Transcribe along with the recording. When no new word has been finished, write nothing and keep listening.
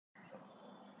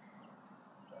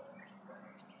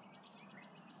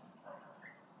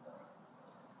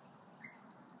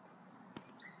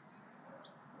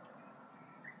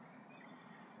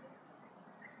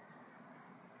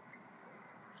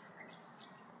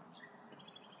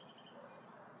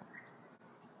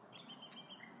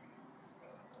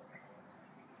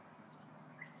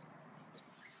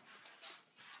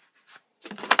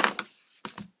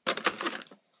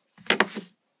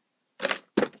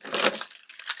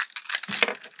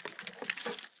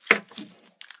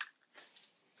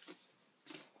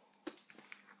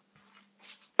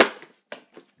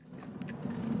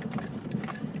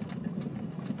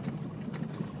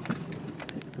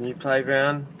New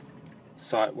playground,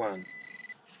 site 1.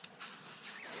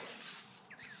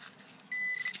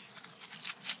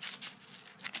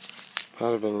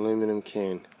 Part of an aluminum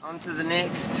can. On to the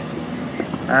next.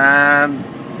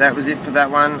 That was it for that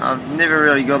one. I've never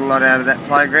really got a lot out of that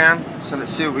playground, so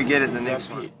let's see what we get at the next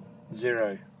one.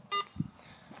 0.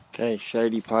 Okay,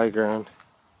 shady playground.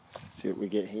 See what we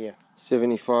get here.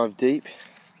 75 deep.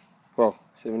 Well,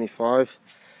 75.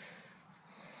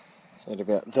 At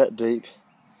about that deep.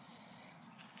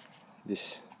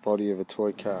 This body of a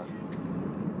toy car.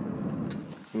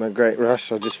 In my great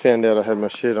rush, I just found out I had my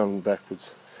shirt on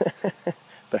backwards.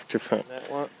 Back to front.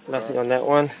 That one, nothing on that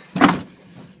one.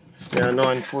 It's now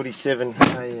 9:47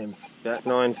 AM. About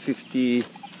 9:50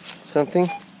 something.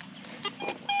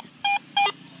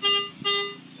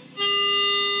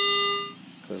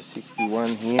 Got a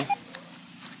 61 here.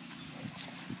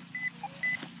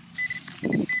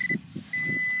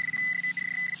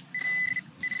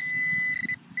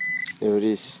 There it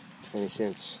is, 20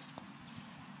 cents.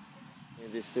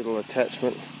 And this little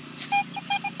attachment,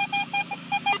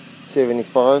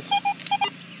 75.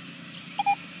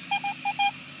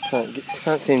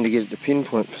 Can't seem to get it to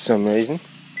pinpoint for some reason.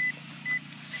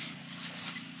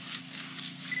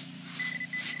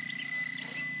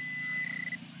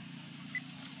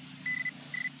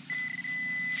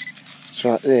 It's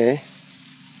right there,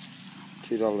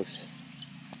 $2.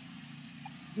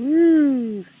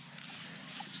 Woo!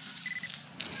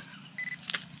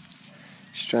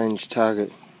 Strange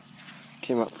target.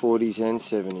 Came up 40s and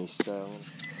 70s, so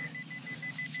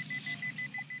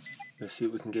let's see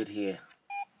what we can get here.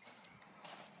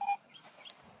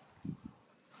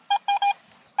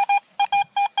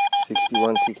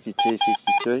 61, 62,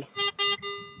 63.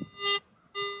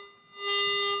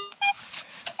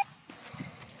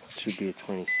 This should be a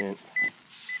 20 cent.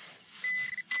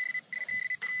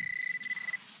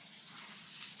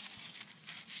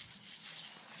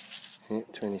 Yeah,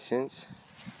 20 cents.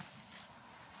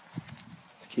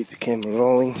 Let's keep the camera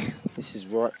rolling. This is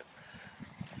right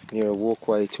near a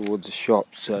walkway towards a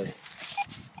shop, so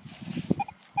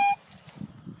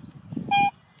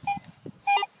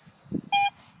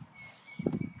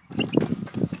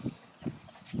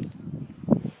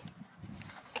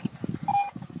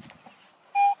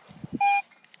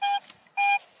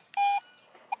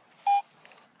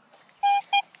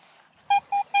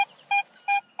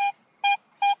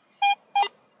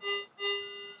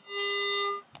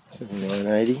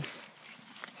 $9.80.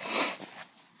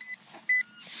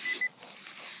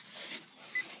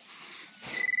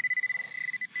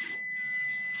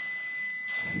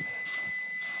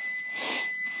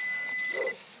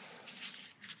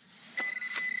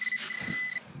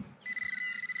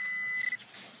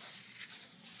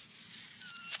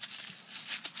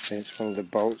 That's one of the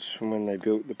bolts from when they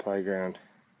built the playground.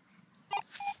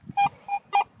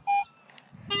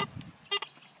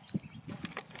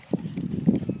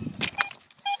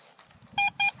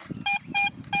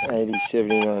 $80,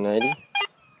 $79, $80.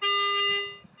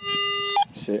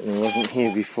 Certainly wasn't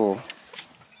here before.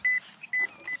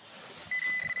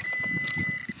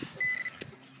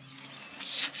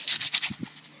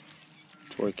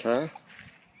 Toy car.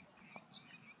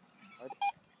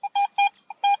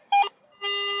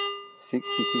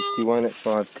 60, 61 at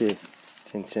 5 to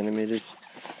 10 centimeters.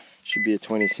 Should be a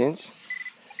 20 cents.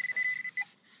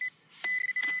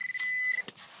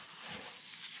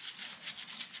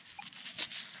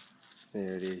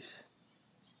 There it is.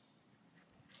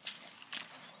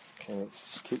 Okay, let's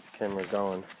just keep the camera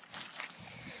going.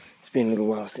 It's been a little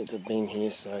while since I've been here,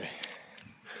 so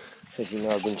as you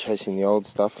know, I've been chasing the old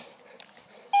stuff.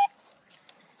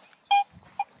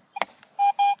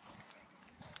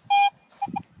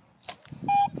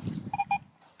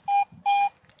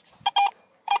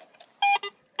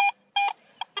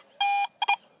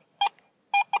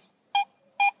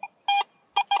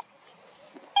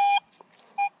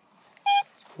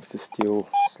 It's a steel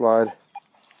slide.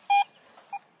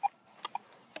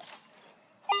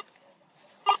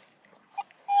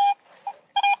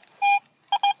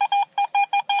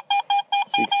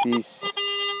 '60s,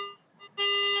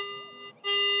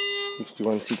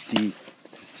 61, 60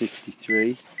 to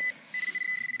 63,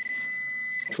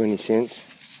 20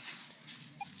 cents.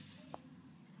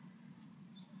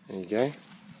 There you go.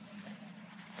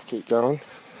 Let's keep going.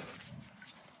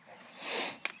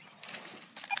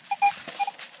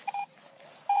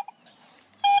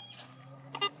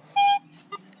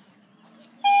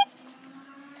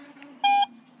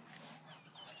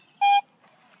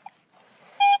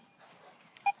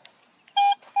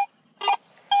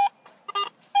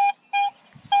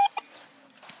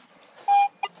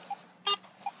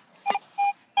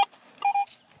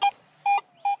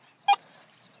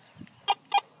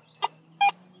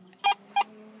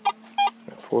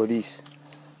 40s.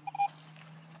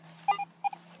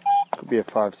 Could be a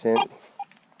 5 cent.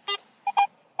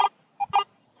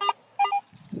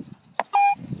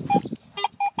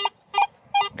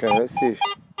 Okay, let's see.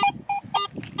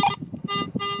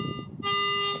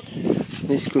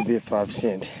 This could be a 5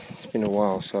 cent. It's been a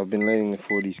while, so I've been letting the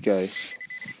 40s go.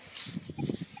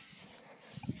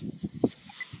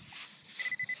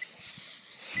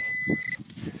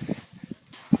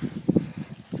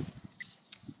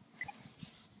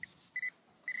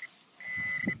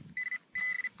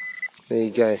 There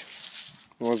you go. It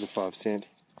was a 5 cent.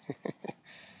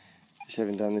 Just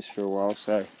haven't done this for a while,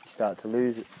 so you start to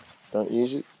lose it. Don't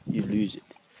use it, you lose it.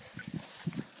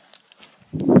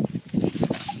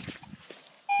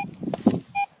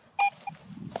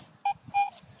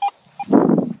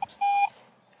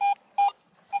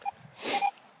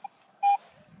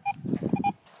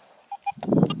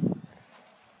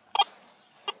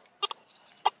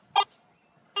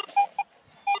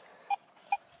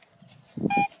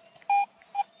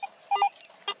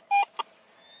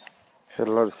 Had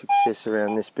a lot of success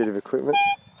around this bit of equipment.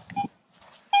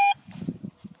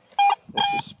 This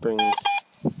is springs.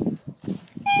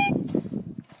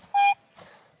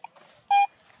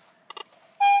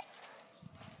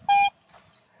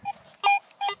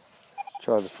 Let's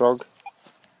try the frog.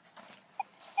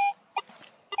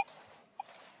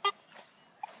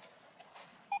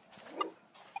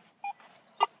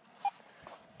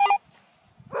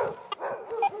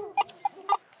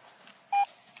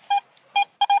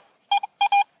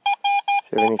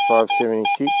 $75,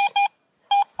 $76.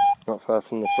 Not far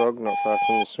from the frog, not far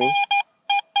from the swing.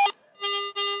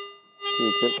 Gee,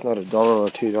 if that's not $1 or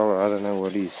 $2, I don't know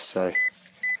what is, so.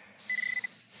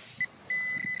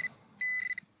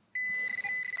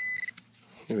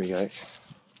 Here we go.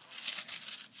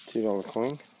 $2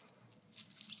 coin.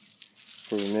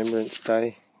 For Remembrance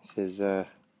Day. It says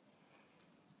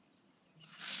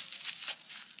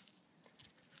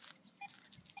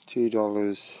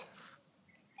 $2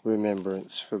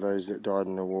 remembrance for those that died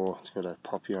in the war. It's got a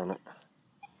poppy on it.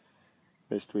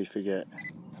 Lest we forget.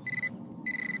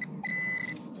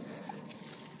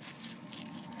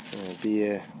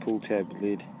 Beer, pull tab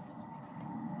lid.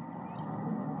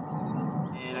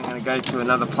 And I'm going to go to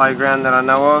another playground that I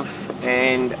know of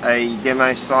and a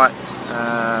demo site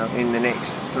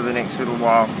for the next little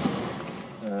while.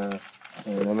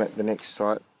 And I'm at the next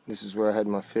site. This is where I had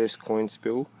my first coin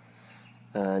spill.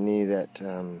 Near that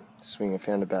swing I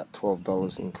found about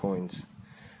 $12 in coins.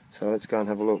 So let's go and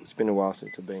have a look. It's been a while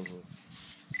since I've been here.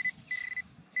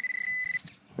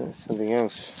 That's something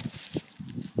else.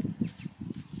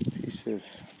 Piece of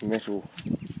metal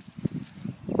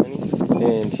money.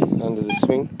 And under the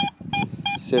swing,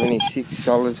 76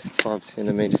 solid, 5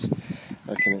 centimeters.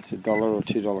 I reckon it's $1 or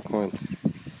 $2 coin.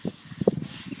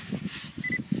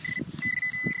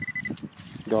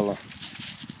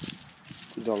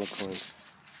 $2 coins.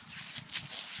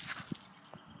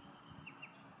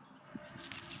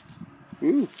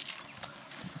 Ooh.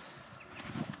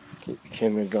 Keep the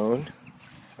camera going.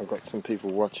 I've got some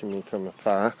people watching me from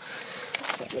afar.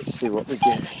 Let's see what we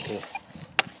get here.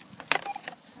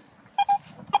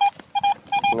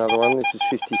 Another one, this is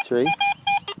 53.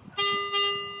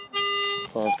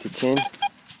 5 to 10.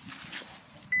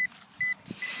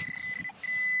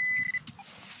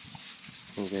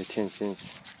 There you go, 10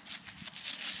 cents.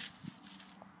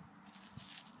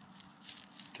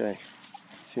 Okay,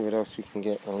 see what else we can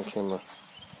get on camera.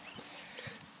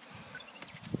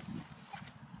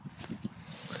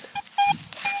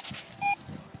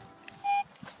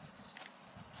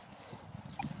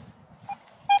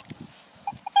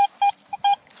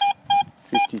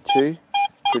 $52,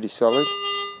 pretty solid,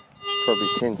 probably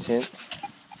 10 cents.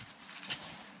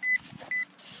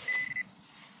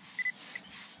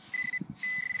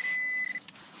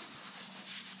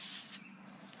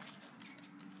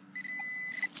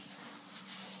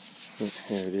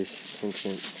 There it is, 10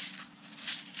 cents.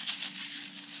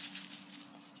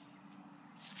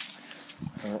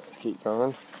 Alright, let's keep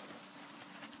going.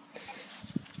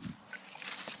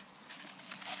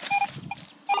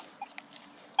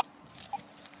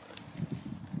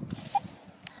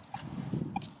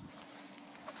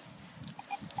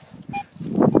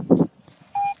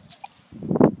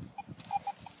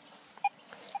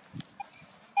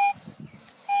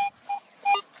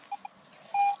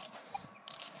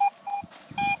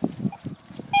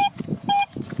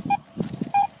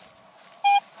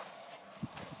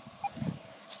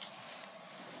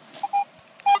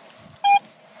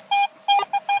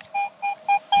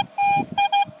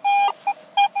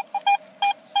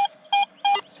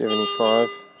 $75,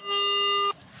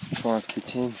 5 to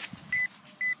 10.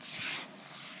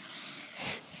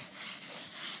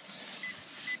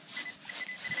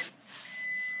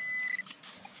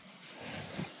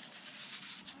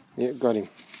 Yeah, got him.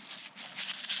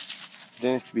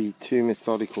 Don't have to be too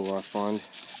methodical, I find.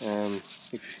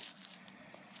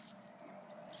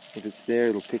 If it's there,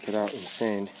 it'll pick it up in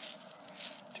sand.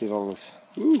 $2.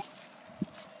 Woo!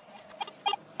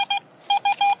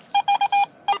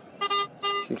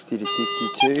 60 to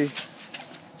 62.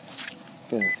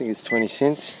 Yeah, I think it's 20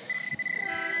 cents.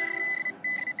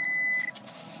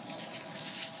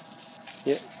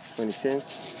 Yep, 20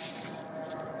 cents.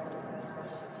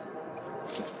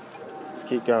 Let's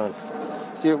keep going.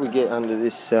 See what we get under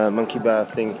this monkey bar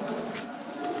thing.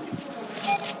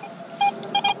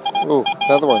 Oh,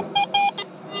 another one.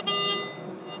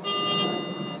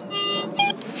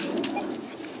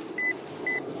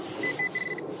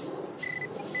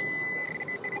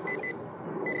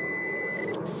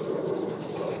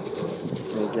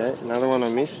 There you go, another one I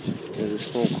missed. There's a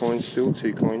small coin still,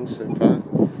 2 coins so far.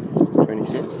 20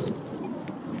 cents.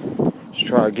 Let's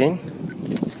try again.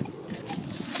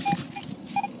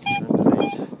 Under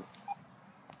these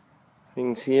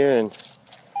things here, and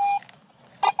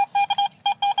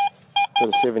got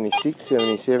a 76,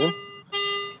 77.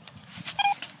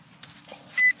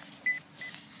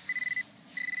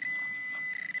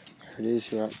 There it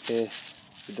is, right there,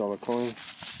 the dollar coin.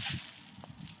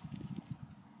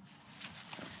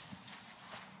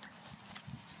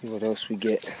 See what else we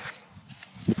get.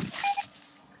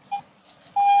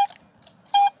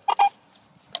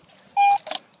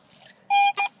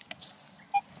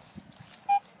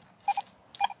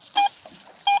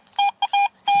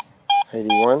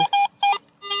 $81.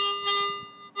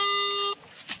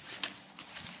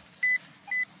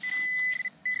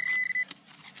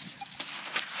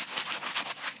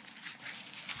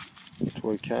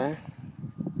 Toy car.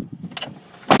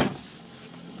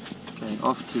 Okay,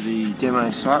 off to the demo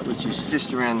site, which is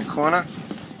just around the corner.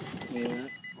 Yeah.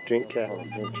 Drink cap.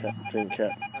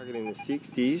 Target in the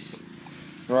 60s.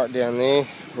 Right down there,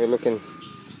 we're looking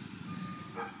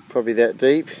probably that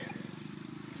deep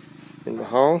in the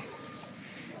hole.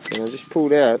 And I just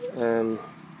pulled out a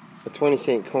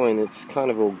 20-cent coin that's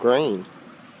kind of all green.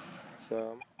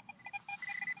 So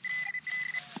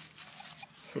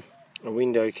a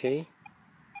window key.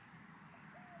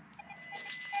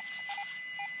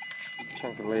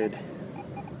 Chunk of lead.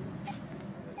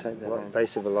 Take that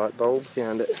base of a light bulb,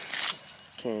 found it.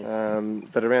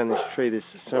 But around this tree there's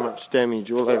so much damage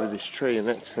all over this tree, and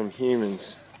that's from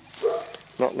humans.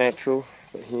 Not natural,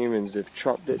 but humans. They've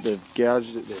chopped it, they've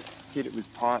gouged it, they've hit it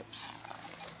with pipes,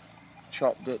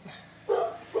 chopped it.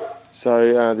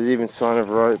 So there's even sign of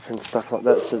rope and stuff like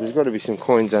that, so there's got to be some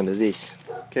coins under this.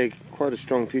 Okay, quite a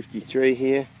strong 53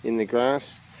 here in the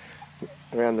grass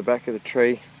around the back of the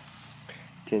tree.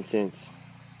 10 cents.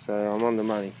 So I'm on the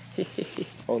money.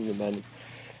 On the money.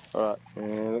 Alright,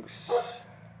 looks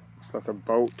like a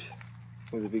bolt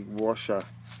with a big washer.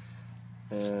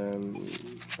 I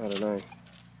don't know.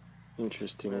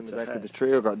 Interesting. At the back of the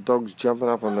tree I've got dogs jumping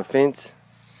up on the fence.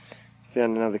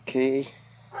 Found another key.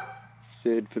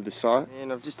 Third for the site.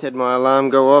 And I've just had my alarm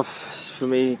go off for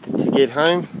me to get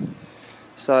home.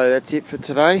 So that's it for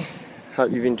today.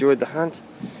 Hope you've enjoyed the hunt.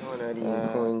 980 in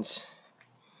coins.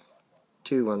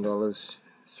 2 $1,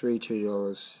 3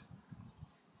 $2,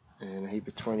 and a heap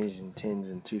of 20s and 10s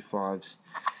and 2 5s.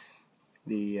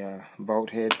 The bolt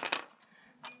head,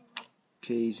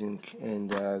 keys, and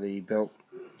the belt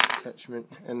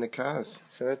attachment, and the cars.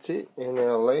 So that's it, and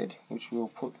our lead, which we'll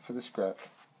put for the scrap.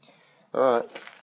 Alright.